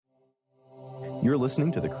You're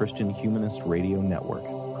listening to the Christian Humanist Radio Network,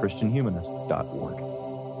 christianhumanist.org.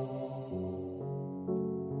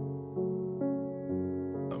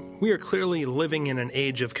 We are clearly living in an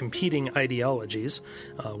age of competing ideologies,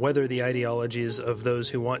 whether the ideologies of those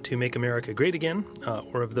who want to make America great again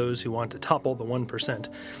or of those who want to topple the 1%.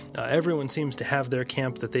 Everyone seems to have their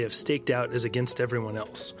camp that they have staked out as against everyone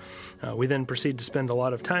else. We then proceed to spend a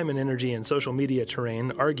lot of time and energy in social media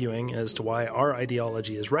terrain arguing as to why our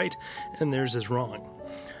ideology is right and theirs is wrong.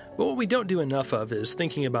 But what we don't do enough of is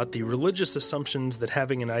thinking about the religious assumptions that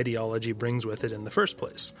having an ideology brings with it in the first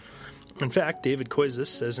place. In fact, David Koyzis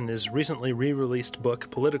says in his recently re-released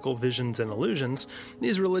book, Political Visions and Illusions,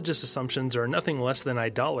 these religious assumptions are nothing less than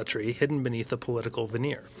idolatry hidden beneath a political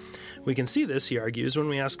veneer. We can see this, he argues, when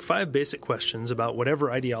we ask 5 basic questions about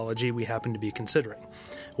whatever ideology we happen to be considering.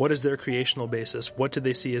 What is their creational basis? What do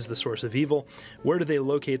they see as the source of evil? Where do they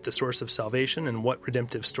locate the source of salvation, and what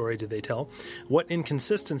redemptive story do they tell? What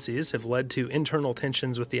inconsistencies have led to internal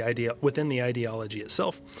tensions within the ideology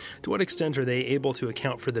itself? To what extent are they able to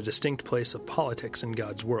account for the distinct place of politics in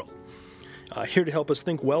God's world? Here to help us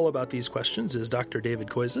think well about these questions is Dr. David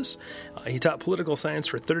Koyzis. He taught political science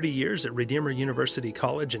for 30 years at Redeemer University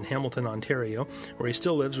College in Hamilton, Ontario, where he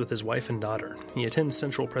still lives with his wife and daughter. He attends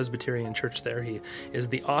Central Presbyterian Church there. He is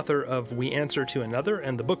the author of We Answer to Another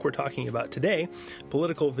and the book we're talking about today,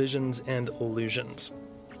 Political Visions and Illusions.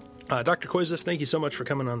 Dr. Koyzis, thank you so much for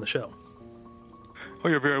coming on the show. Oh,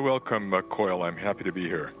 you're very welcome, Coyle. I'm happy to be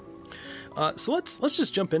here. So let's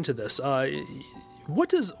just jump into this. What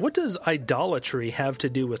does idolatry have to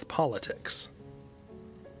do with politics?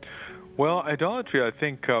 Well, idolatry, I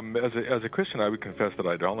think, as a Christian, I would confess that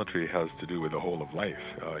idolatry has to do with the whole of life.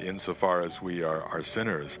 Insofar as we are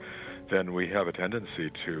sinners, then we have a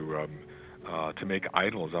tendency to make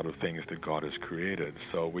idols out of things that God has created.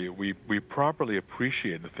 So we properly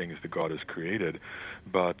appreciate the things that God has created,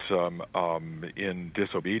 but in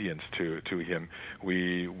disobedience to Him,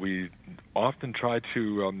 we often try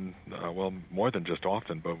to, well, more than just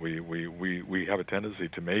often, but we have a tendency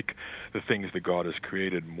to make the things that God has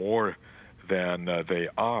created more than they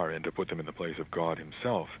are, and to put them in the place of God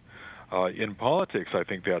Himself. In politics, I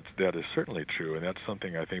think that is certainly true, and that's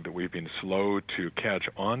something I think that we've been slow to catch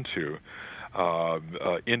on to.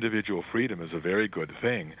 Individual freedom is a very good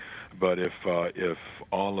thing, but if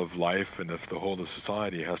all of life and if the whole of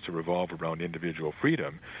society has to revolve around individual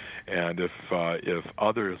freedom, and if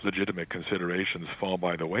other legitimate considerations fall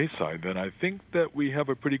by the wayside, then I think that we have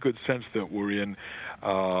a pretty good sense that we're in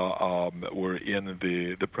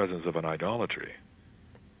the presence of an idolatry.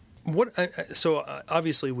 So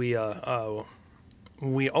obviously we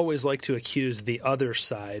always like to accuse the other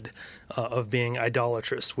side of being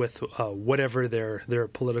idolatrous with whatever their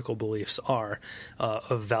political beliefs are,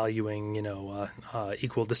 of valuing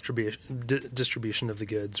equal distribution of the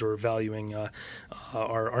goods, or valuing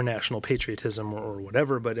our national patriotism or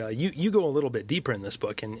whatever. But you go a little bit deeper in this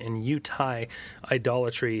book, and you tie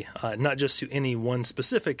idolatry not just to any one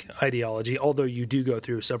specific ideology, although you do go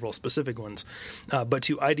through several specific ones, but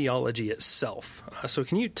to ideology itself. So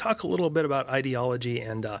can you talk a little bit about ideology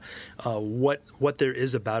and what there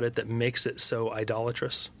is about it that makes it so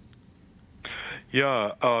idolatrous?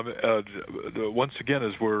 Yeah. Once again,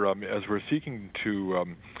 as we're seeking to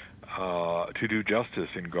do justice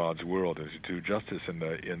in God's world, and to do justice in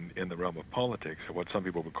the realm of politics, or what some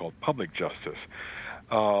people would call public justice,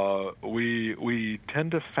 we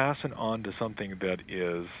tend to fasten on to something that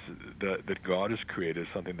God has created,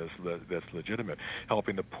 something that's legitimate.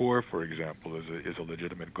 Helping the poor, for example, is a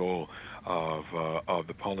legitimate goal of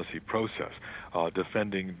the policy process.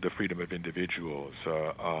 Defending the freedom of individuals,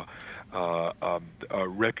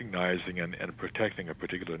 recognizing and protecting a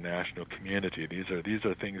particular national community. These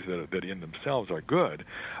are things that in themselves are good.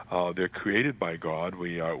 They're created by God.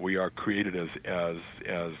 We are created as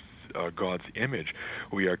God's image.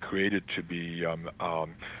 We are created to be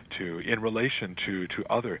in relation to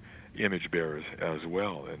other image bearers as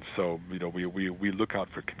well, and so we look out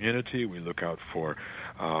for community. We look out for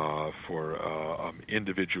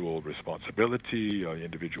individual responsibility,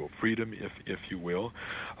 individual freedom, if you will,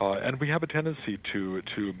 and we have a tendency to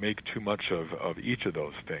make too much of each of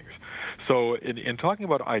those things. So in talking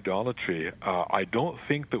about idolatry, I don't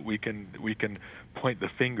think that we can point the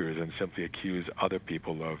fingers and simply accuse other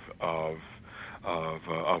people of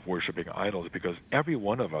worshiping idols, because every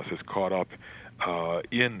one of us is caught up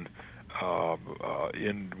in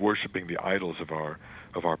in worshiping the idols of our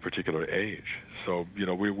particular age. So,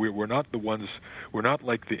 we're not the ones, we're not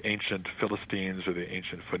like the ancient Philistines or the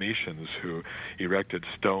ancient Phoenicians who erected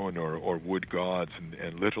stone or wood gods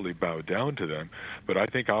and literally bowed down to them. But I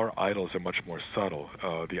think our idols are much more subtle.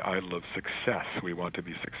 The idol of success. We want to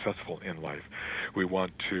be successful in life. We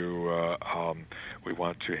want to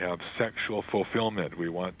have sexual fulfillment. We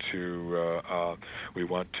want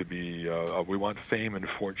fame and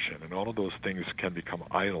fortune, and all of those things can become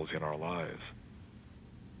idols in our lives.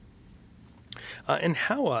 And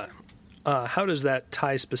how does that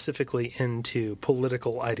tie specifically into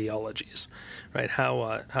political ideologies, right?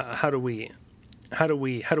 How do we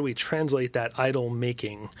translate that idol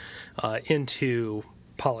making into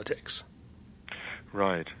politics?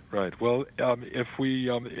 Right. Well, if we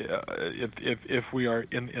are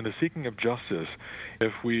in the seeking of justice,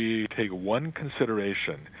 if we take one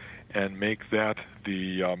consideration and make that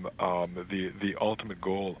the ultimate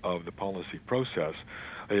goal of the policy process,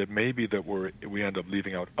 it may be that we end up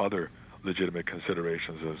leaving out other legitimate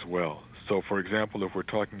considerations as well. So, for example, if we're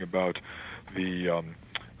talking about the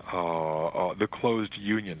closed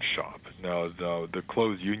union shop, now the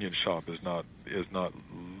closed union shop is not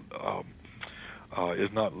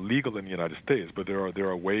legal in the United States, but there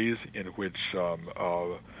are ways in which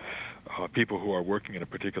people who are working in a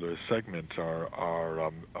particular segment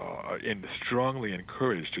are strongly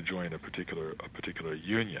encouraged to join a particular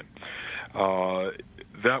union.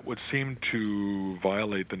 That would seem to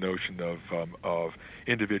violate the notion of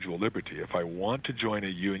individual liberty. If I want to join a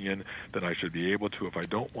union, then I should be able to. If I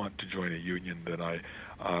don't want to join a union, then I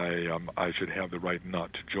should have the right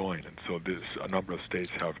not to join. And so a number of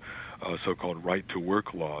states have so-called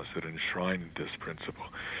right-to-work laws that enshrine this principle.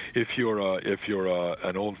 If you're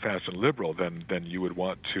an old-fashioned liberal, then you would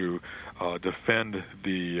want to defend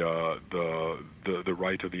the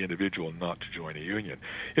right of the individual not to join a union.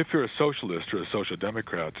 If you're a socialist or a social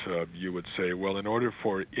democrat, you would say, well, in order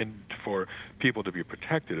for people to be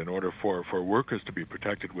protected, in order for workers to be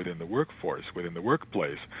protected within the workforce, within the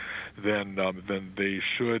workplace, then they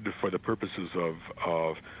should, for the purposes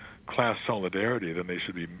of class solidarity, then they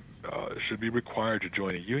should be required to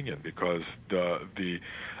join a union, because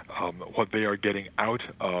what they are getting out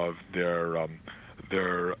of their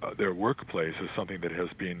workplace is something that has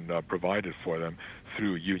been provided for them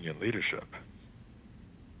through union leadership.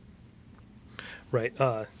 Right.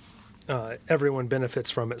 Everyone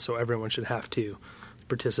benefits from it, so everyone should have to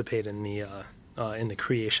participate in the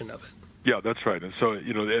creation of it. Yeah, that's right. And so,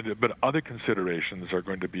 but other considerations are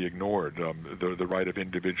going to be ignored. The right of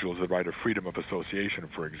individuals, the right of freedom of association,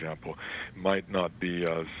 for example, might not be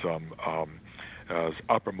as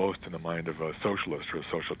uppermost in the mind of a socialist or a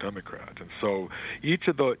social democrat. And so each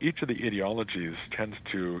of the ideologies tends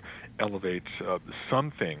to elevate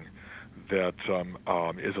something that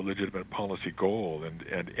is a legitimate policy goal,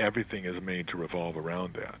 and everything is made to revolve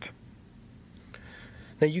around that.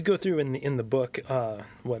 Now, you go through in the book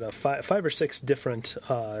five or six different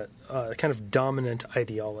kind of dominant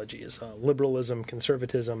ideologies: liberalism,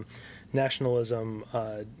 conservatism, nationalism,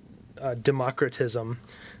 democratism,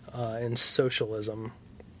 and socialism.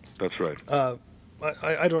 That's right.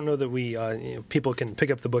 I don't know that people can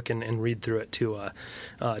pick up the book and read through it to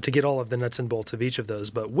get all of the nuts and bolts of each of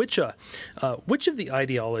those. But which of the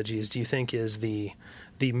ideologies do you think is the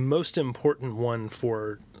most important one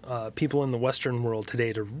for people in the Western world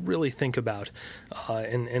today to really think about,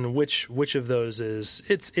 and which of those is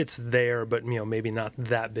it's there, but maybe not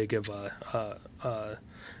that big of a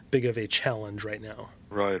challenge right now?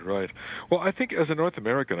 Right. Well, I think as a North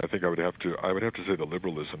American, I think I would have to say that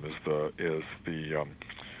liberalism is the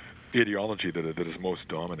ideology that is most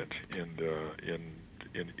dominant in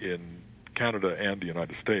Canada and the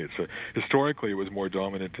United States. Historically, it was more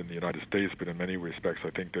dominant in the United States, but in many respects, I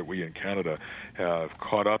think that we in Canada have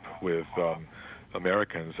caught up with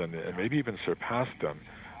Americans and maybe even surpassed them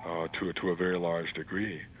to a very large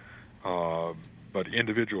degree. But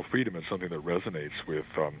individual freedom is something that resonates with,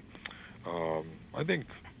 I think,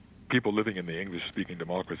 people living in the English-speaking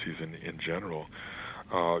democracies in general.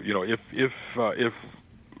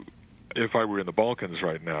 If I were in the Balkans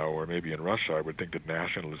right now, or maybe in Russia, I would think that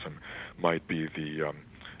nationalism might be the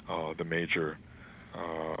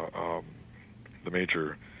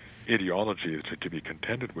major ideology to be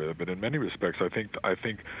contended with. But in many respects, I think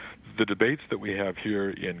the debates that we have here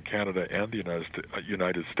in Canada and the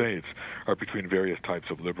United States are between various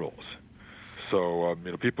types of liberals. So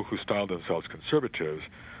people who style themselves conservatives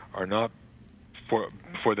are not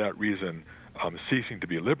for that reason ceasing to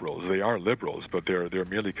be liberals. They are liberals, but they're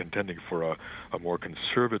merely contending for a more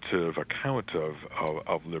conservative account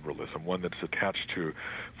of liberalism, one that's attached to,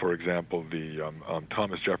 for example, the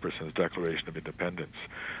Thomas Jefferson's Declaration of Independence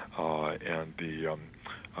and the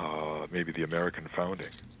maybe the American founding.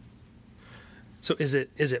 So is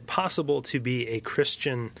it possible to be a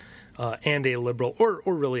Christian and a liberal, or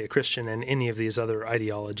really a Christian and any of these other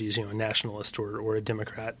ideologies, a nationalist or a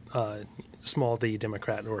Democrat, small d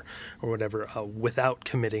Democrat or whatever, without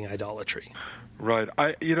committing idolatry? Right.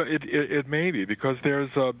 It may be, because there's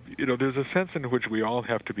a sense in which we all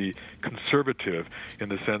have to be conservative in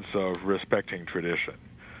the sense of respecting tradition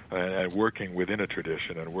and working within a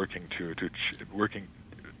tradition and working to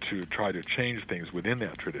try to change things within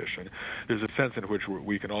that tradition. There's a sense in which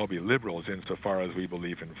we can all be liberals insofar as we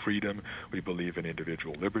believe in freedom, we believe in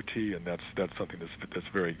individual liberty, and that's something that's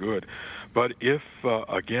very good. But if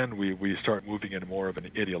again we start moving in more of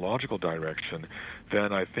an ideological direction,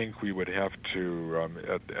 then I think we would have to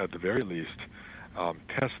at the very least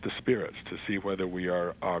test the spirits to see whether we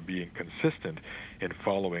are being consistent in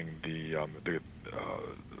following the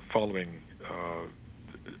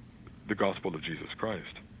gospel of Jesus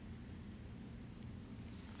Christ.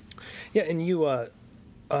 Yeah, and you a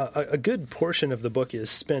good portion of the book is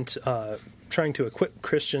spent trying to equip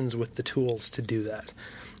Christians with the tools to do that,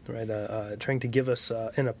 right? Trying to give us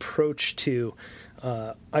an approach to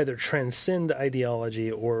either transcend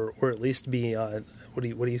ideology or at least be what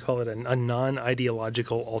do you call it, a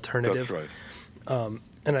non-ideological alternative. That's right.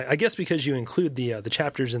 And I guess because you include the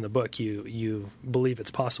chapters in the book, you believe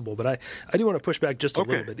it's possible. But I do want to push back just a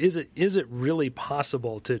little bit. Is it really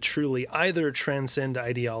possible to truly either transcend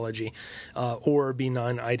ideology or be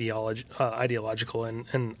non-ideological?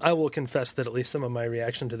 And I will confess that at least some of my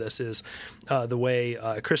reaction to this is the way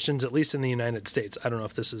Christians, at least in the United States, I don't know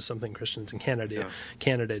if this is something Christians in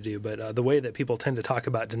Canada do, but the way that people tend to talk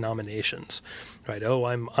about denominations, right? Oh,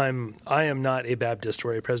 I am not a Baptist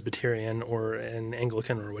or a Presbyterian or an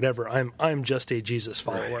Anglican or whatever. I'm just a Jesus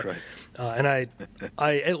follower. Right. And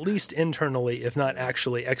I at least internally, if not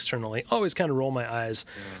actually externally, always kind of roll my eyes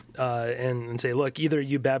and say, look, either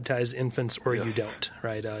you baptize infants or you don't,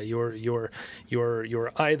 right? You're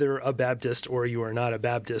either a Baptist or you are not a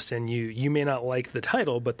Baptist, and you may not like the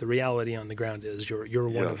title, but the reality on the ground is you're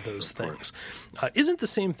one of those things. Isn't the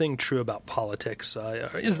same thing true about politics?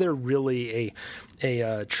 Is there really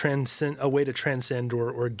a way to transcend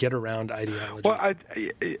or get around ideology? Well,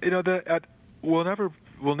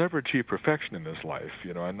 we'll never achieve perfection in this life.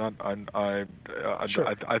 I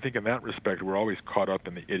think in that respect we're always caught up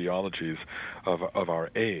in the ideologies of our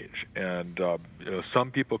age, and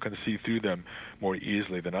some people can see through them more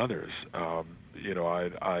easily than others. I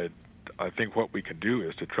think what we can do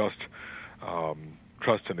is to trust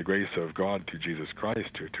in the grace of God through Jesus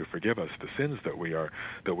Christ to forgive us the sins that we are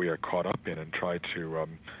caught up in, and try to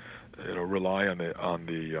rely on the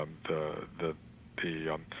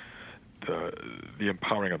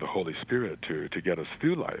empowering of the Holy Spirit to get us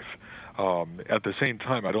through life. At the same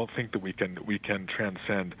time, I don't think that we can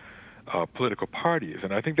transcend political parties,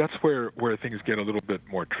 and I think that's where things get a little bit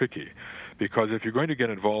more tricky, because if you're going to get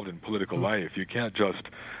involved in political life, you can't just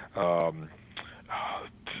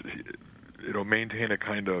maintain a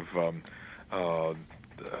kind of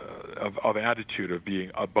attitude of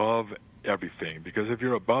being above everything, because if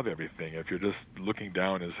you're above everything, if you're just looking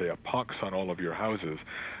down and say a pox on all of your houses,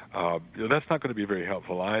 that's not going to be very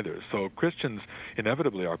helpful either. So Christians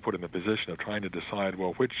inevitably are put in the position of trying to decide,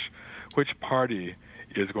 well, which party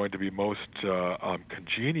is going to be most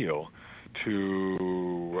congenial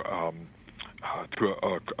to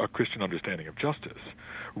a Christian understanding of justice,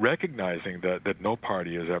 recognizing that no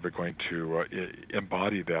party is ever going to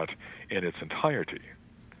embody that in its entirety.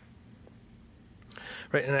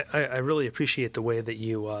 Right, and I really appreciate the way that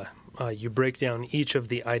you break down each of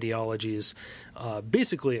the ideologies,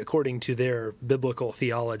 basically according to their biblical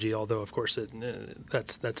theology. Although, of course,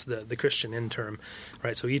 that's the Christian end term,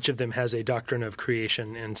 right? So each of them has a doctrine of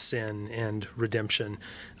creation and sin and redemption,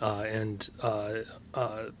 and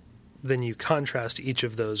then you contrast each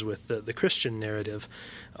of those with the Christian narrative.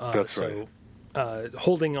 That's right.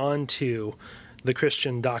 Holding on to the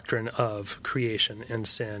Christian doctrine of creation and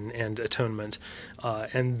sin and atonement,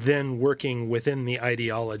 and then working within the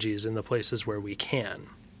ideologies in the places where we can.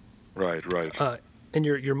 Right. And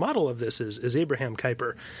your model of this is Abraham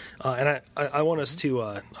Kuyper, and I want us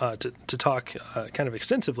to talk kind of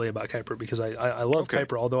extensively about Kuyper because I love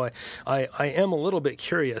Kuyper. Although I am a little bit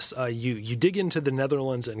curious. You dig into the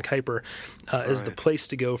Netherlands, and Kuyper is the place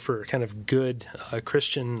to go for kind of good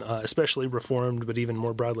Christian, especially Reformed, but even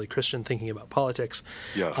more broadly Christian thinking about politics.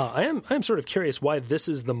 Yeah. I am sort of curious why this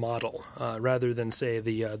is the model rather than say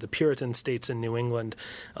the Puritan states in New England,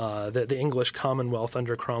 the English Commonwealth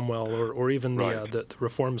under Cromwell, or even the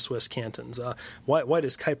Reformed Swiss cantons. Why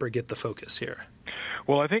does Kuyper get the focus here?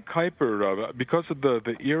 Well, I think Kuyper, because of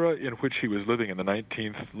the era in which he was living in the late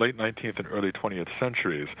 19th and early 20th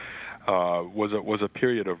centuries, was a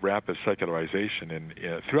period of rapid secularization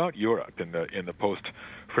throughout Europe in the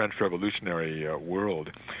post-French Revolutionary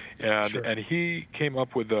world, and he came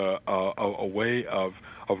up with a way of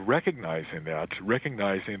recognizing that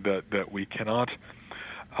we cannot.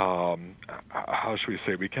 How should we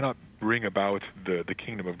say? We cannot bring about the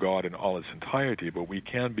kingdom of God in all its entirety, but we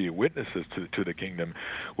can be witnesses to the kingdom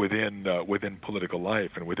within political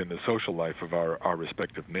life and within the social life of our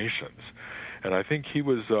respective nations. And I think he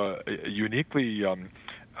was uniquely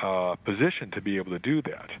positioned to be able to do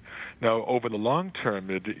that. Now, over the long term,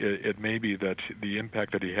 it may be that the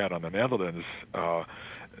impact that he had on the Netherlands,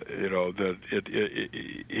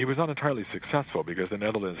 he was not entirely successful because the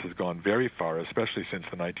Netherlands has gone very far, especially since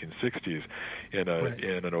the 1960s, in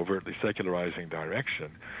an overtly secularizing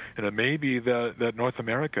direction. And it may be that North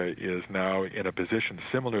America is now in a position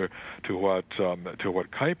similar to what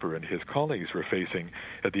Kuyper and his colleagues were facing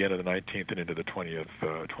at the end of the 19th and into the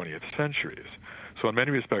 20th centuries. So in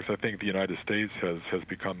many respects, I think the United States has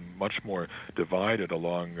become much more divided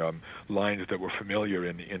along lines that were familiar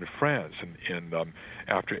in France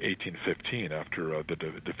after 1815, after the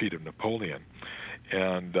defeat of Napoleon,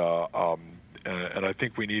 and I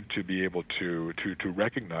think we need to be able to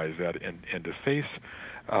recognize that and to face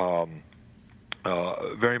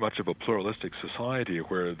very much of a pluralistic society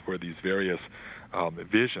where these various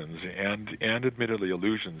visions and admittedly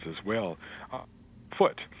illusions as well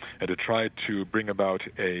foot, and to try to bring about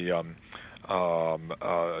to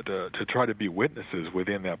try to be witnesses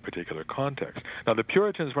within that particular context. Now, the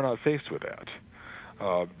Puritans were not faced with that.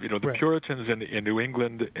 The Puritans in New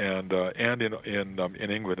England and in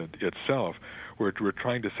England itself were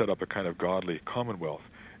trying to set up a kind of godly commonwealth,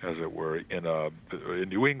 as it were, in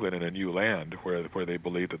New England, in a new land where they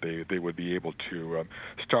believed that they would be able to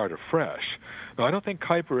start afresh. Now, I don't think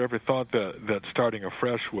Kuyper ever thought that starting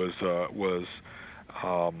afresh was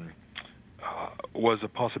a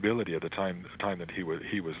possibility at the time that he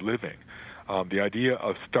was living. The idea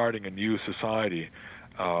of starting a new society,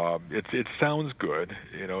 it sounds good,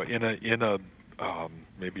 in a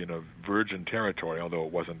maybe in a virgin territory, although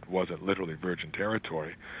it wasn't literally virgin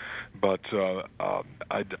territory. But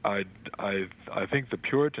I think the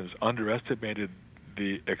Puritans underestimated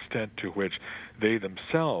the extent to which they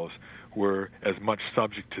themselves were as much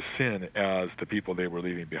subject to sin as the people they were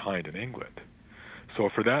leaving behind in England. So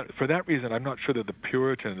for that reason, I'm not sure that the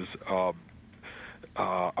Puritans are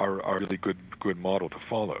a really good model to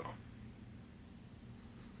follow.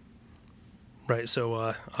 Right.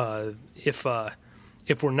 So if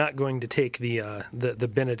we're not going to take the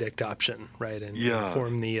Benedict option, right, and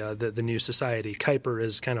form the new society, Kuyper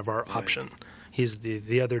is kind of our option. He's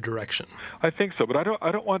the other direction. I think so, but I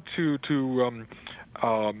don't want to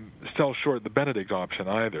sell short the Benedict option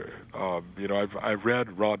either. I've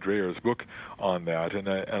read Rod Dreher's book on that, and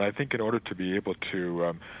I think in order to be able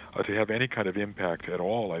to have any kind of impact at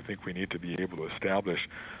all, I think we need to be able to establish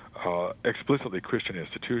explicitly Christian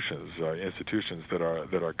institutions that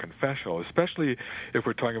are confessional, especially if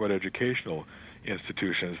we're talking about educational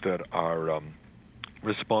institutions that are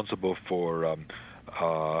responsible for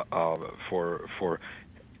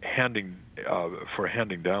handing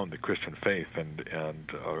down the Christian faith and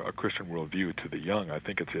a Christian worldview to the young. I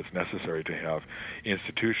think it's necessary to have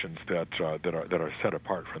institutions that are set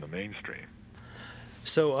apart from the mainstream.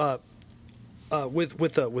 So, with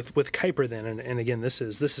Kuyper then, and again, this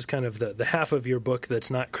is kind of the half of your book that's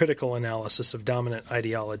not critical analysis of dominant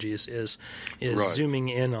ideologies, is zooming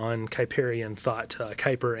in on Kuyperian thought,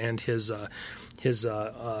 Kuyper and his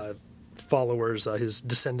followers, his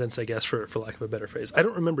descendants, I guess, for lack of a better phrase. I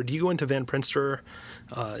don't remember. Do you go into Van Prinsterer?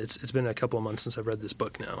 It's been a couple of months since I've read this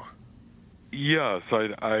book now. Yes,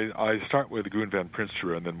 I start with Groen Van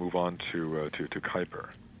Prinsterer and then move on to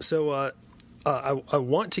Kuyper. So I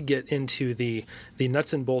want to get into the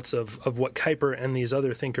nuts and bolts of what Kuyper and these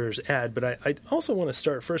other thinkers add, but I also want to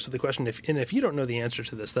start first with the question, if you don't know the answer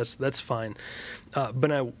to this, that's fine.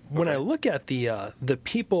 But when I look at the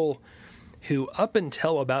people who up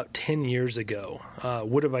until about 10 years ago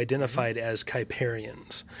would have identified as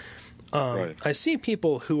Kuyperians. Right. I see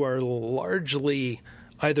people who are largely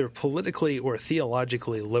either politically or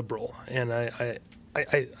theologically liberal, and I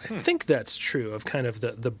think that's true of kind of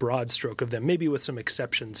the broad stroke of them, maybe with some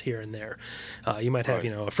exceptions here and there. You might have,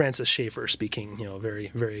 a Francis Schaeffer speaking, very,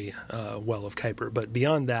 very well of Kuyper. But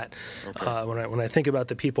beyond that, when I think about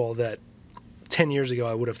the people that 10 years ago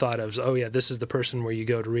I would have thought of, this is the person where you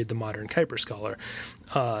go to read the modern Kuyper scholar.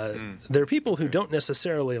 There are people who don't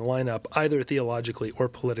necessarily line up either theologically or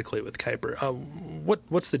politically with Kuyper.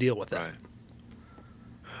 What's the deal with that? Right.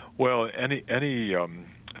 Well, any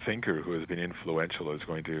thinker who has been influential is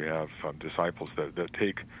going to have disciples that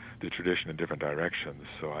take the tradition in different directions.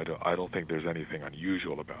 So I don't think there's anything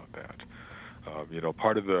unusual about that.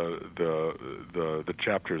 Part of the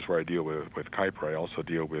chapters where I deal with Kuyper, I also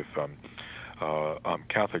deal with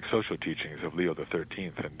Catholic social teachings of Leo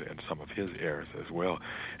XIII and some of his heirs as well.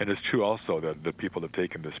 And it's true also that the people have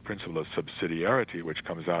taken this principle of subsidiarity, which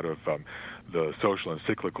comes out of the social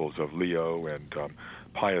encyclicals of Leo and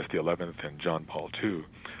Pius XI and John Paul II,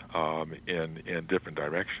 in different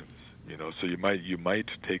directions. So you might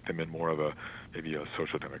take them in more of maybe a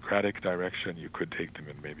social democratic direction. You could take them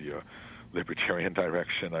in maybe a libertarian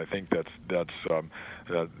direction. I think I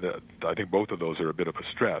think both of those are a bit of a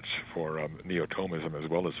stretch for Neo-Thomism as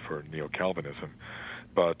well as for Neo-Calvinism.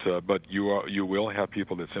 But you will have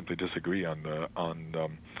people that simply disagree on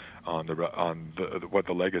what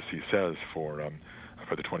the legacy says for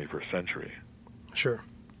the 21st century. Sure.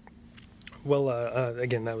 Well,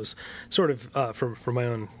 again, that was sort of for my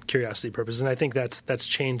own curiosity purposes, and I think that's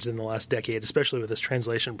changed in the last decade, especially with this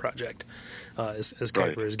translation project. As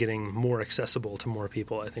Kuyper is getting more accessible to more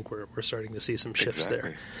people, I think we're starting to see some shifts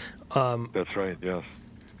there. That's right. Yes.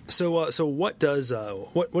 So what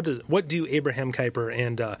do Abraham Kuyper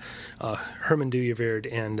and Herman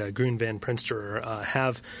Dooyeweerd and Groen van Prinsterer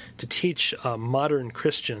have to teach modern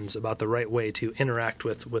Christians about the right way to interact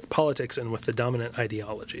with politics and with the dominant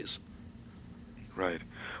ideologies? Right.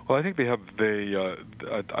 Well, I think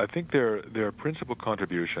I think their principal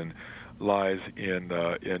contribution lies in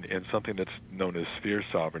something that's known as sphere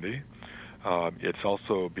sovereignty. It's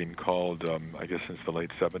also been called, I guess, since the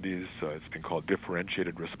late 70s. It's been called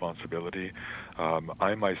differentiated responsibility.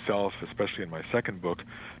 I myself, especially in my second book,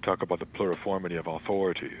 talk about the pluriformity of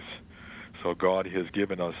authorities. So God has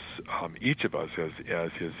given us, each of us,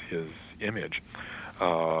 as His image,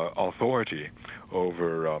 authority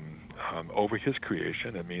over His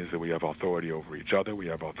creation. It means that we have authority over each other. We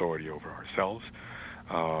have authority over ourselves.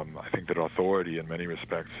 I think that authority, in many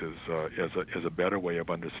respects, is a better way of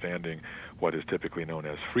understanding what is typically known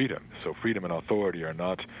as freedom. So freedom and authority are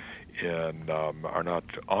not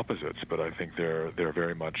opposites, but I think they're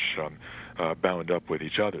very much bound up with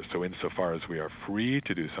each other. So insofar as we are free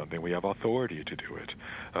to do something, we have authority to do it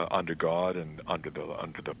under God and under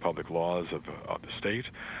the public laws of the state.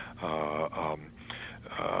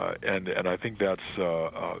 And I think that's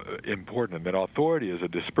important. And that authority is a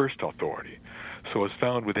dispersed authority, so it's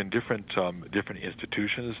found within different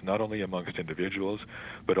institutions, not only amongst individuals,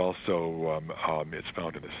 but also it's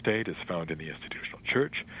found in the state. It's found in the institutional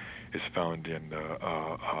church. It's found in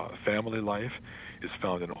family life. It's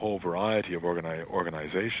found in a whole variety of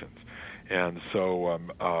organizations. And so,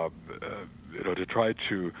 to try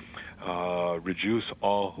to reduce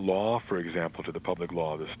all law, for example, to the public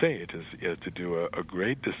law of the state is to do a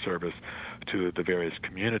great disservice to the various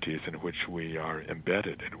communities in which we are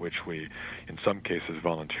embedded, in which we, in some cases,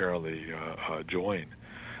 voluntarily join.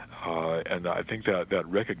 And I think that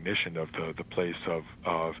recognition of the place of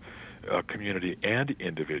community and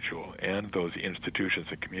individual and those institutions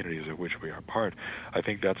and communities of which we are part, I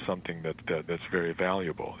think that's something that's very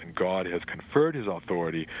valuable. And God has conferred His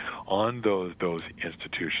authority on those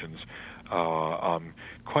institutions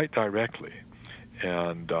quite directly.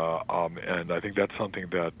 And I think that's something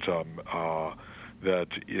that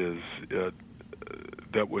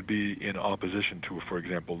would be in opposition to, for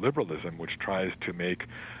example, liberalism, which tries to make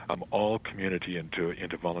all community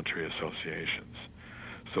into voluntary associations.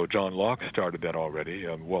 So John Locke started that already.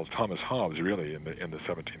 Thomas Hobbes really in the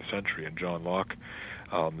 17th century, and John Locke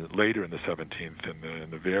later in the 17th and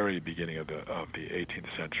in the very beginning of the 18th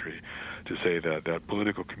century, to say that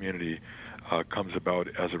political community comes about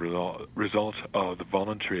as a result of the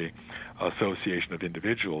voluntary association of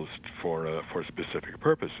individuals for specific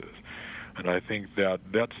purposes. And I think that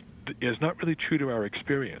is not really true to our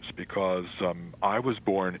experience, because I was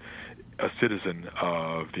born a citizen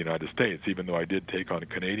of the United States, even though I did take on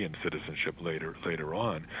Canadian citizenship later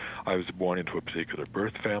on. I was born into a particular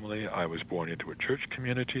birth family. I was born into a church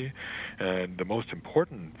community, and the most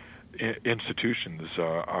important institutions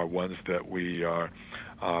are ones that we are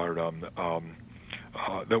part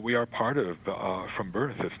of from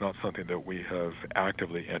birth. It's not something that we have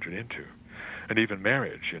actively entered into. And even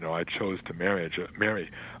marriage, I chose to marry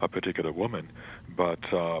a particular woman, but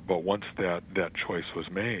once that choice was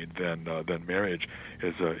made, then marriage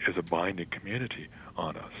is a binding community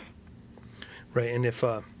on us. Right, and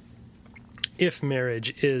if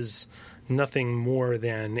marriage is nothing more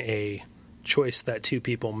than a choice that two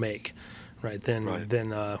people make, right? Then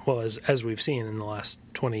as we've seen in the last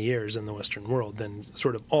 20 years in the Western world, then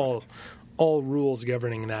sort of all rules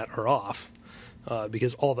governing that are off.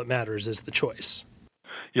 Because all that matters is the choice.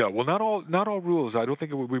 Yeah, well, not all rules. I don't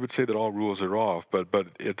think we would say that all rules are off, but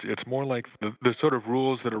it's more like the sort of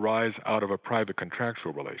rules that arise out of a private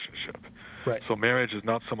contractual relationship. Right. So marriage is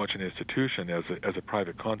not so much an institution as a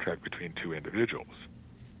private contract between two individuals.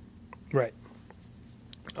 Right.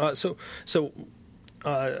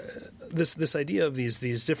 This idea of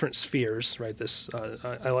these different spheres, right?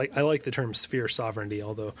 I like the term sphere sovereignty,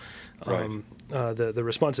 although the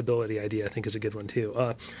responsibility idea I think is a good one too.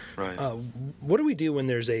 What do we do when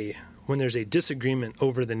there's a disagreement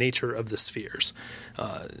over the nature of the spheres?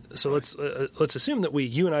 So let's assume that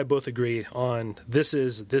you and I both agree on this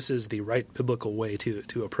is the right biblical way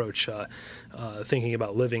to approach thinking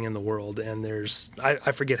about living in the world. And there's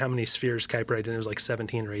I forget how many spheres Kuyper identified. It was like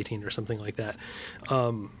 17 or 18 or something like that.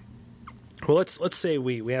 Well, let's say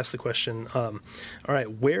we ask the question, all right,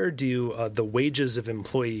 where do the wages of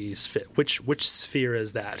employees fit? Which sphere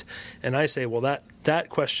is that? And I say, well, that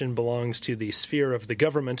question belongs to the sphere of the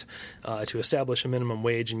government to establish a minimum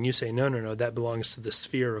wage, and you say, no, that belongs to the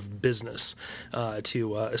sphere of business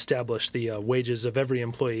to establish the wages of every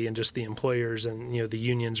employee, and just the employers and the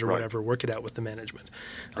unions or whatever work it out with the management.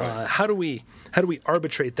 Right. How do we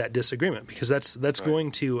arbitrate that disagreement? Because that's going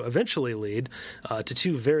to eventually lead to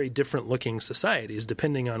two very different looking societies,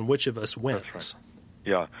 depending on which of us wins. That's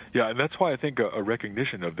right. Yeah, and that's why I think a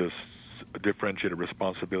recognition of this differentiated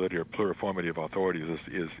responsibility or pluriformity of authorities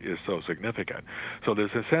is so significant. So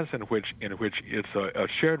there's a sense in which it's a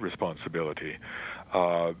shared responsibility.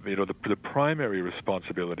 The primary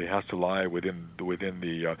responsibility has to lie within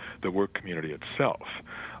the work community itself,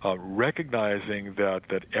 recognizing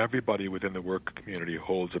that everybody within the work community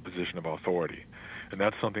holds a position of authority. And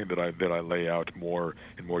that's something that I lay out in more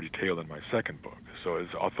detail in my second book. So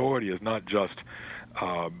authority is not just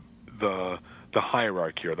the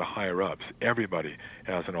hierarchy or the higher-ups. Everybody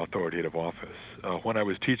has an authoritative office. When I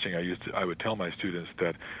was teaching, I would tell my students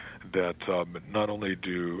that not only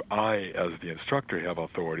do I, as the instructor, have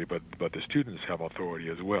authority, but the students have authority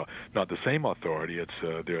as well. Not the same authority.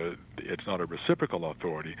 It's not a reciprocal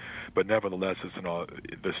authority, but nevertheless,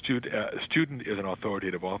 the student is an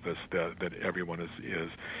authoritative office that everyone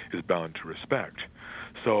is bound to respect.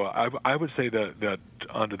 So I would say that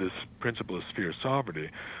under this principle of sphere sovereignty,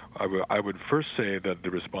 I would first say that the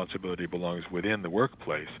responsibility belongs within the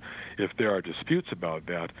workplace. If there are disputes about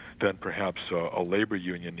that, then perhaps a labor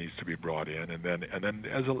union needs to be brought in, and then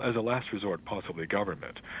as a last resort, possibly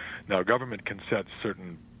government. Now, government can set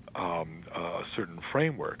a certain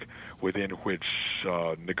framework within which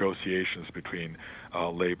negotiations between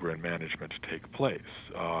labor and management take place.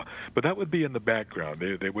 But that would be in the background.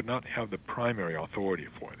 They would not have the primary authority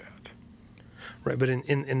for that. Right, but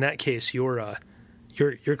in that case, you're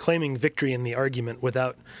claiming victory in the argument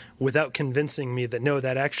without convincing me that no,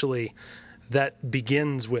 that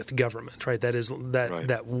begins with government, right? That is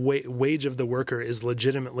that wage of the worker is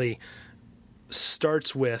legitimately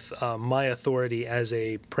starts with my authority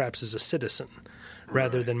perhaps as a citizen,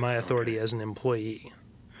 rather than my authority as an employee.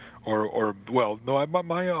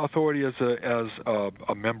 My authority as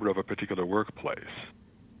a member of a particular workplace.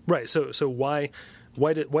 Right. So why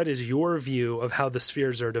does your view of how the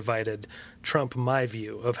spheres are divided trump my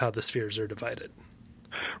view of how the spheres are divided?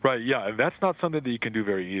 Right. Yeah, and that's not something that you can do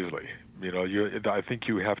very easily. I think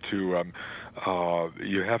you have to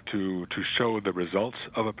show the results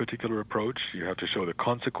of a particular approach. You have to show the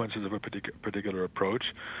consequences of a particular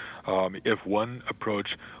approach. If one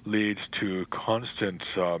approach leads to constant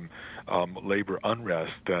labor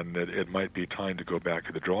unrest, then it might be time to go back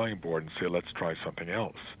to the drawing board and say, let's try something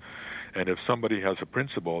else. And if somebody has a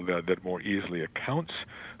principle that more easily accounts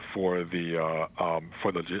for the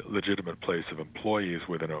legitimate place of employees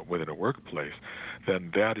within a workplace,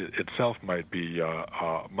 then that itself might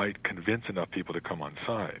convince enough people to come on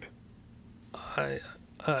side.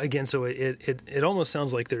 Again, so it almost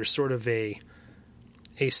sounds like there's sort of a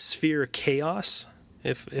sphere chaos,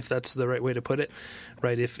 if that's the right way to put it,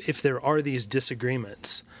 right? If there are these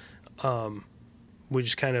disagreements, we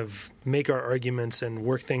just kind of make our arguments and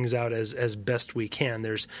work things out as best we can.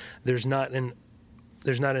 There's not an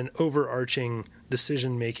overarching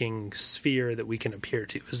decision-making sphere that we can appear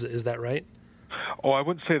to. Is that right? Oh, I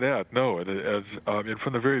wouldn't say that. No, and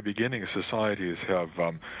from the very beginning, societies have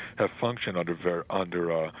functioned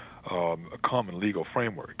under a common legal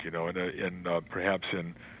framework. And perhaps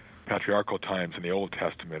in patriarchal times in the Old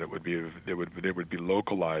Testament, there would be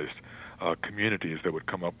localized communities that would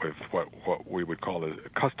come up with what we would call a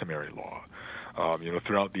customary law.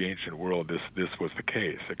 Throughout the ancient world, this was the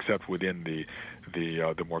case, except within the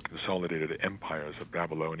more consolidated empires of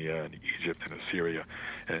Babylonia and Egypt and Assyria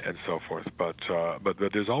and so forth. But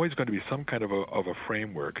there's always going to be some kind of a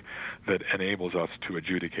framework that enables us to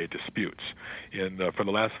adjudicate disputes. For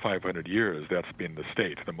the last 500 years, that's been the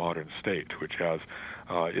state, the modern state, which is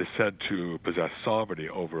said to possess sovereignty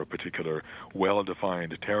over a particular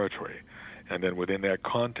well-defined territory. And then within that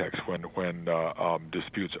context, when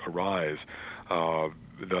disputes arise,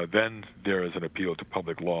 then there is an appeal to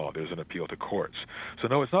public law. There's an appeal to courts. So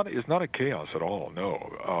no, it's not a chaos at all.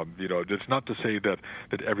 No, it's not to say that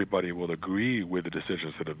everybody will agree with the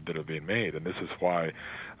decisions that have been made, and this is why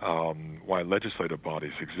legislative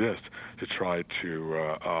bodies exist, to try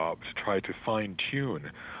to fine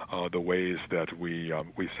tune the ways that we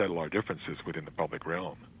settle our differences within the public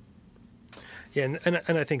realm. Yeah,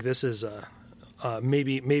 and I think this is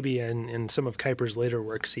maybe in some of Kuyper's later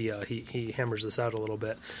works he hammers this out a little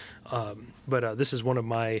bit, but this is one of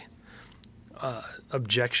my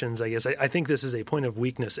objections, I guess. I think this is a point of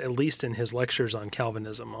weakness, at least in his lectures on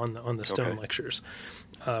Calvinism, on the Stone lectures,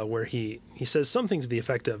 where he says something to the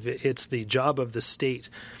effect of it's the job of the state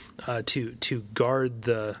to guard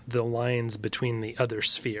the lines between the other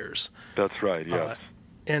spheres. That's right. Yes.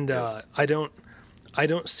 I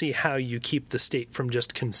don't see how you keep the state from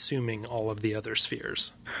just consuming all of the other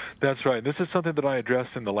spheres. That's right. This is something that I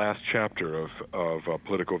addressed in the last chapter of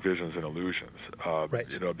Political Visions and Illusions. Right.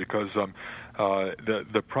 Because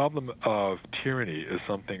the problem of tyranny is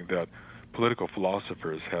something that political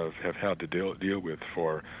philosophers have had to deal with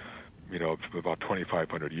for about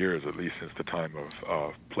 2,500 years, at least since the time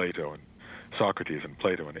of Plato and Socrates and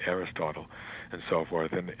Plato and Aristotle and so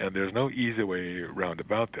forth, and there's no easy way round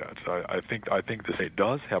about that. I think the state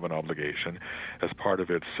does have an obligation, as part of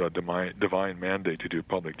its divine mandate to do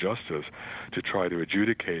public justice, to try to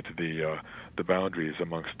adjudicate the boundaries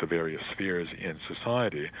amongst the various spheres in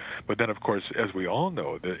society. But then, of course, as we all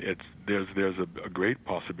know, there's a great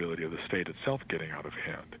possibility of the state itself getting out of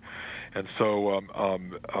hand, and so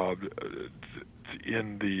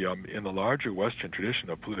in the larger Western tradition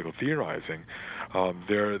of political theorizing,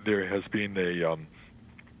 there has been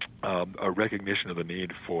a recognition of the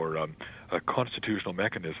need for constitutional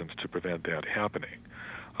mechanisms to prevent that happening.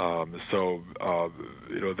 The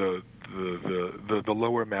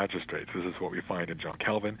lower magistrates, this is what we find in John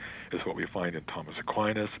Calvin, is what we find in Thomas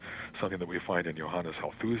Aquinas, something that we find in Johannes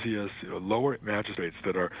Althusius, lower magistrates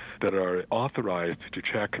that are authorized to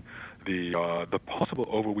check the possible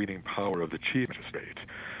overweening power of the chief magistrate.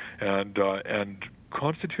 And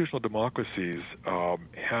constitutional democracies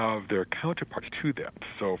have their counterparts to that.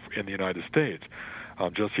 So in the United States,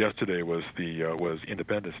 just yesterday was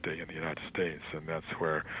Independence Day in the United States, and that's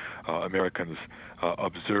where Americans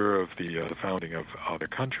observe the founding of their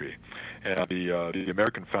country. And the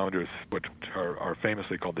American founders, what are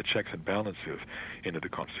famously called the checks and balances into the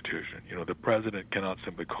Constitution. The president cannot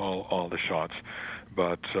simply call all the shots,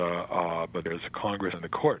 but there's Congress and the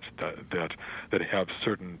courts that have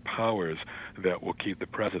certain powers that will keep the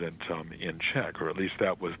president in check, or at least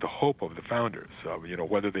that was the hope of the founders.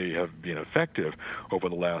 Whether they have been effective over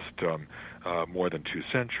the last more than 2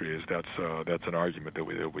 centuries, that's an argument that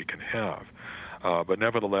we can have. But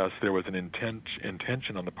nevertheless, there was an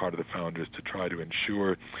intention on the part of the founders to try to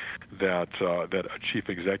ensure that a chief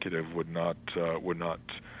executive would not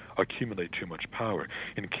accumulate too much power.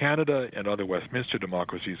 In Canada and other Westminster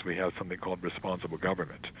democracies, we have something called responsible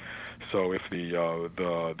government. So if the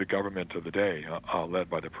government of the day, led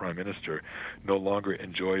by the Prime Minister, no longer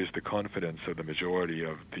enjoys the confidence of the majority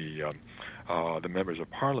of the members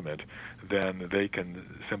of Parliament, then they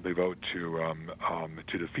can simply vote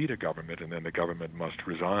to defeat a government, and then the government must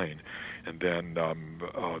resign, and then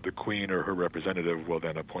the Queen or her representative will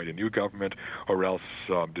then appoint a new government, or else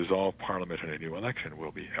dissolve Parliament and a new election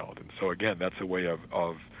will be held. And so again, that's a way of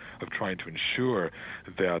trying to ensure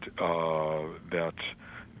that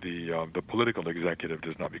the political executive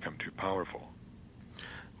does not become too powerful.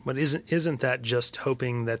 But isn't that just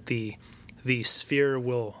hoping that the sphere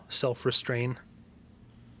will self-restrain?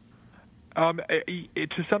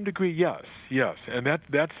 To some degree, yes, and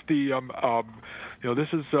that's the this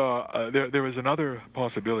is there is another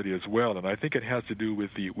possibility as well, and I think it has to do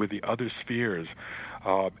with the other spheres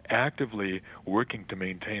actively working to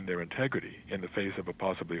maintain their integrity in the face of a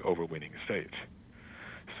possibly overweening state.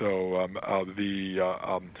 So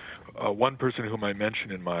one person whom I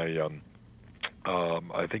mention in my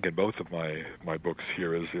I think in both of my books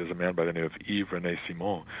here is a man by the name of Yves René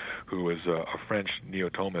Simon, who is a French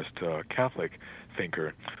neo-Thomist Catholic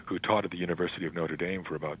thinker who taught at the University of Notre Dame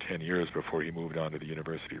for about 10 years before he moved on to the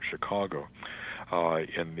University of Chicago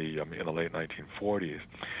in the late 1940s.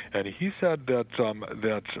 And he said that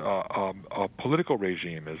a political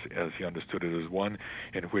regime, as he understood it, is one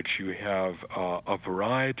in which you have a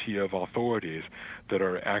variety of authorities that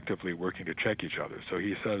are actively working to check each other. So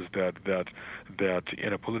he says that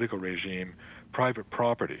in a political regime, private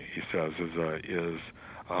property, he says, is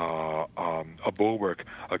a bulwark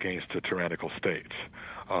against a tyrannical state.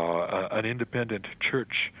 An independent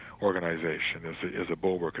church organization is a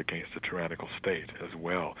bulwark against a tyrannical state as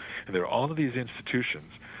well. And there are all of these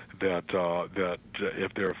institutions that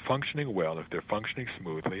if they're functioning well, if they're functioning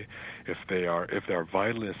smoothly, if they are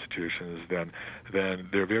vital institutions, then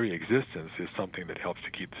their very existence is something that helps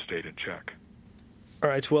to keep the state in check. All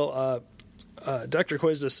right. Well, Dr.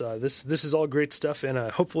 Koizis, this is all great stuff, and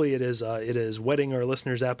hopefully it is whetting our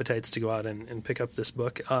listeners' appetites to go out and pick up this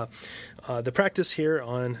book. The practice here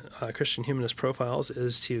on Christian Humanist Profiles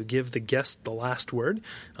is to give the guest the last word.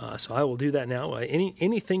 So I will do that now.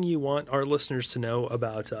 Anything you want our listeners to know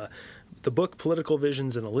about the book, Political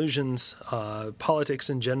Visions and Illusions, politics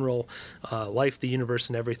in general, life, the universe,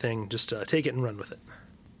 and everything, just take it and run with it.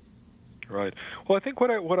 Right. Well, I think what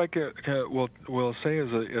I will say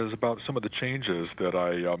is about some of the changes that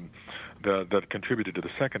that contributed to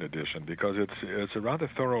the second edition, because it's a rather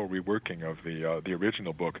thorough reworking of the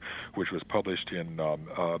original book, which was published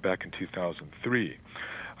back in 2003.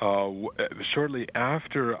 Shortly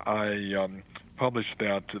after I published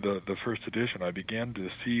the first edition, I began to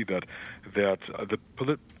see that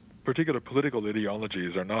the particular political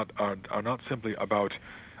ideologies are not simply about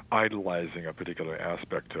idolizing a particular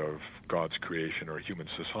aspect of God's creation or human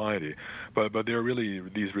society, but they're really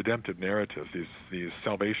these redemptive narratives, these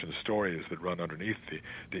salvation stories that run underneath the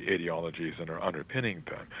ideologies and are underpinning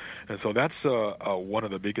them. And so that's one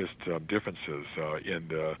of the biggest differences in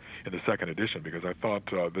the second edition, because I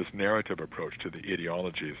thought this narrative approach to the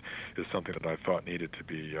ideologies is something that I thought needed to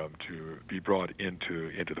be brought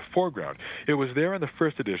into the foreground. It was there in the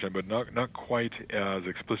first edition, but not quite as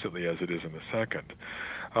explicitly as it is in the second.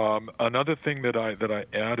 Another thing that I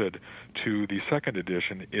added to the second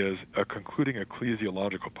edition is a concluding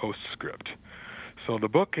ecclesiological postscript. So the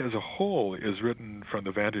book as a whole is written from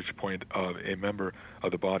the vantage point of a member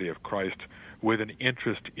of the body of Christ with an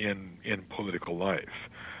interest in political life.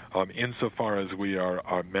 Insofar as we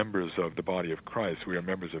are members of the body of Christ, we are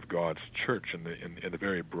members of God's church in the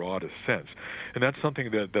very broadest sense. And that's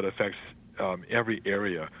something that affects every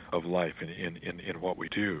area of life in what we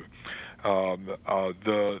do.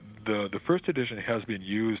 The first edition has been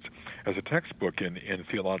used as a textbook in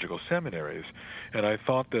theological seminaries, and I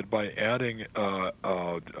thought that by adding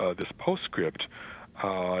this postscript,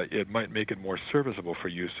 it might make it more serviceable for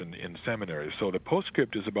use in seminaries. So the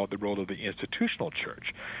postscript is about the role of the institutional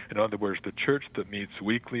church. In other words, the church that meets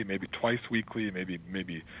weekly, maybe twice weekly,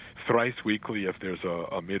 maybe thrice weekly if there's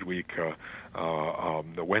a midweek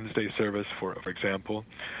the Wednesday service, for example.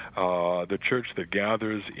 The church that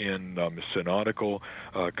gathers in synodical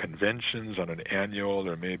conventions on an annual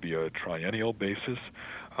or maybe a triennial basis.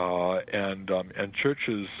 And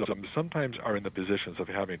churches sometimes are in the positions of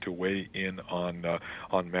having to weigh in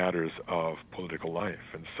on matters of political life,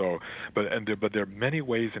 and so, but there are many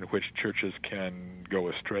ways in which churches can go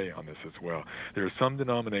astray on this as well. There are some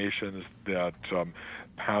denominations that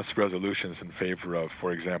pass resolutions in favor of,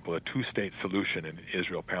 for example, a two-state solution in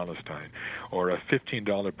Israel-Palestine, or a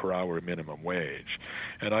 $15 per hour minimum wage,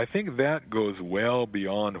 and I think that goes well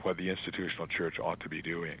beyond what the institutional church ought to be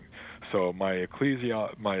doing. So my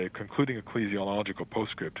concluding ecclesiological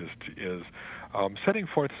postscript is setting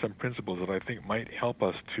forth some principles that I think might help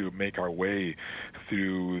us to make our way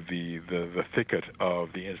through the thicket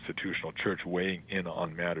of the institutional church weighing in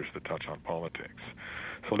on matters that touch on politics.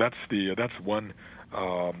 So that's one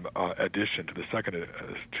addition to the second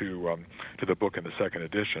to the book in the second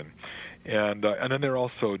edition, and then there are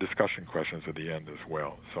also discussion questions at the end as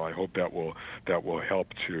well. So I hope that will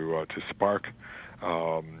help to spark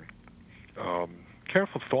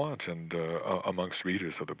careful thought and amongst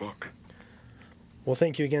readers of the book. Well,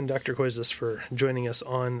 thank you again, Dr. Koizis, for joining us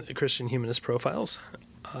on Christian Humanist Profiles.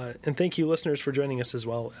 And thank you, listeners, for joining us as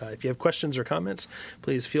well. If you have questions or comments,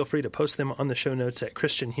 please feel free to post them on the show notes at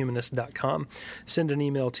christianhumanist.com. Send an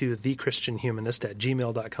email to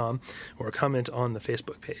thechristianhumanist@gmail.com or comment on the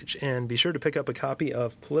Facebook page. And be sure to pick up a copy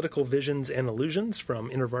of Political Visions and Illusions from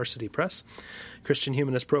InterVarsity Press. Christian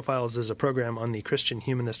Humanist Profiles is a program on the Christian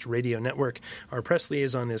Humanist Radio Network. Our press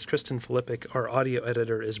liaison is Kristen Filippic. Our audio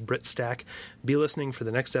editor is Britt Stack. Be listening for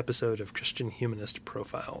the next episode of Christian Humanist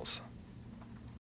Profiles.